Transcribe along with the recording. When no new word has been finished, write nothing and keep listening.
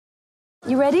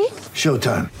You ready?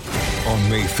 Showtime. On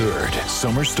May 3rd,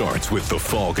 summer starts with The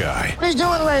Fall Guy. Let's do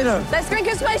it later. Let's drink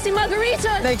a spicy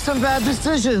margarita. Make some bad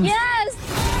decisions. Yes!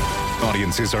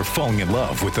 Audiences are falling in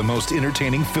love with the most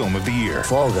entertaining film of the year.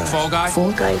 Fall Guy. Fall Guy?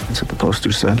 Fall guy. That's what the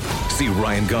poster said. See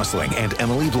Ryan Gosling and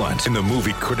Emily Blunt in the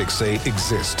movie critics say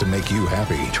exists to make you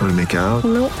happy. Trying to make it out?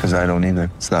 Nope. Because I don't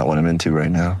either. It's not what I'm into right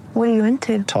now. What are you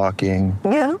into? Talking.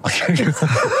 Yeah.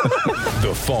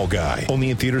 The Fall Guy.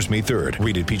 Only in theaters May 3rd.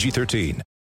 Rated PG-13.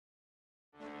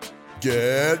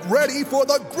 Get ready for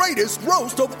the greatest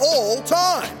roast of all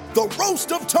time. The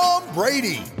Roast of Tom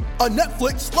Brady. A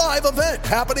Netflix live event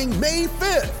happening May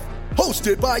 5th.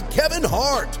 Hosted by Kevin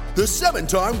Hart. The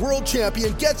 7-time world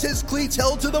champion gets his cleats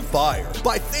held to the fire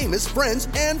by famous friends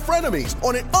and frenemies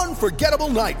on an unforgettable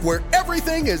night where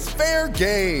everything is fair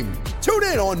game. Tune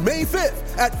in on May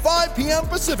 5th at 5 p.m.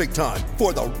 Pacific time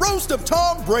for the Roast of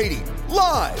Tom Brady.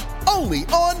 Live only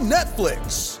on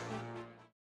Netflix.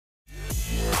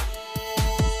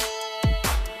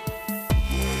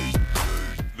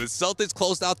 The Celtics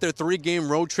closed out their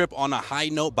 3-game road trip on a high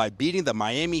note by beating the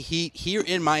Miami Heat here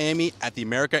in Miami at the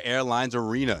America Airlines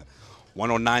Arena.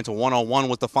 109-101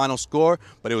 was the final score,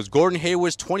 but it was Gordon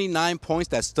Hayward's 29 points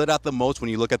that stood out the most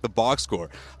when you look at the box score.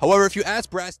 However, if you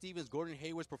ask Brad Stevens, Gordon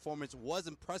Hayward's performance was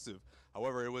impressive.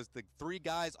 However, it was the 3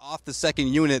 guys off the second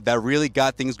unit that really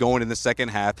got things going in the second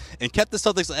half and kept the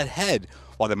Celtics ahead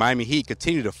while the Miami Heat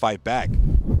continued to fight back.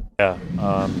 Yeah,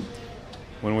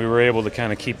 when we were able to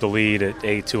kind of keep the lead at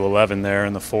 8-11 there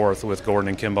in the fourth with Gordon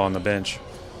and Kimba on the bench,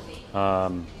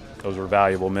 those were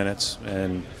valuable minutes.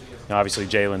 And obviously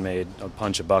Jalen made a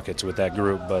bunch of buckets with that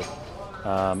group, but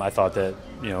I thought that,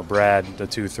 Brad, the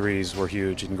 2 threes were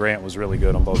huge, and Grant was really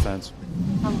good on both ends.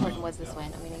 How important was this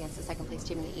win? Against the second-place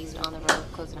team in the East on the road,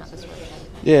 closing out this road?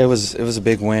 Yeah, it was a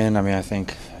big win. I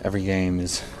think every game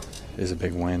is a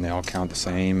big win. They all count the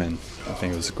same, and I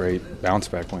think it was a great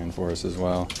bounce-back win for us as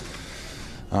well.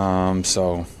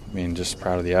 Just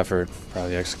proud of the effort, proud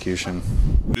of the execution.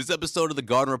 This episode of the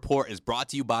Garden Report is brought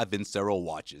to you by Vincero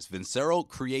Watches. Vincero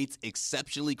creates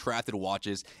exceptionally crafted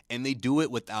watches, and they do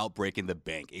it without breaking the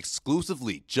bank.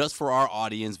 Exclusively, just for our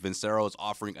audience, Vincero is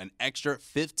offering an extra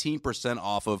 15%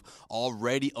 off of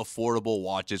already affordable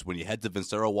watches when you head to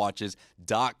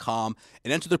VinceroWatches.com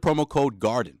and enter the promo code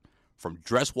GARDEN. From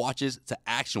dress watches to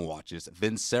action watches,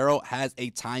 Vincero has a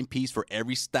timepiece for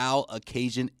every style,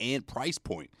 occasion, and price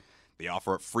point. They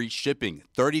offer free shipping,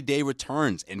 30-day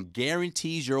returns, and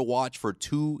guarantees your watch for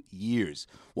 2 years.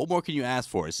 What more can you ask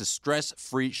for? It's a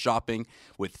stress-free shopping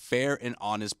with fair and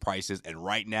honest prices. And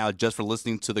right now, just for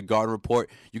listening to the Garden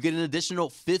Report, you get an additional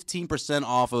 15%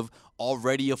 off of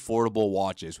already affordable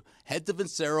watches. Head to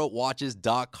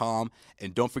VinceroWatches.com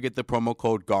and don't forget the promo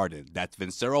code GARDEN. That's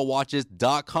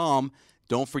VinceroWatches.com.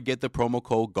 Don't forget the promo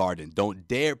code GARDEN. Don't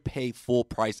dare pay full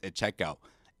price at checkout.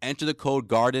 Enter the code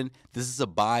GARDEN. This is a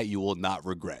buy you will not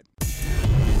regret.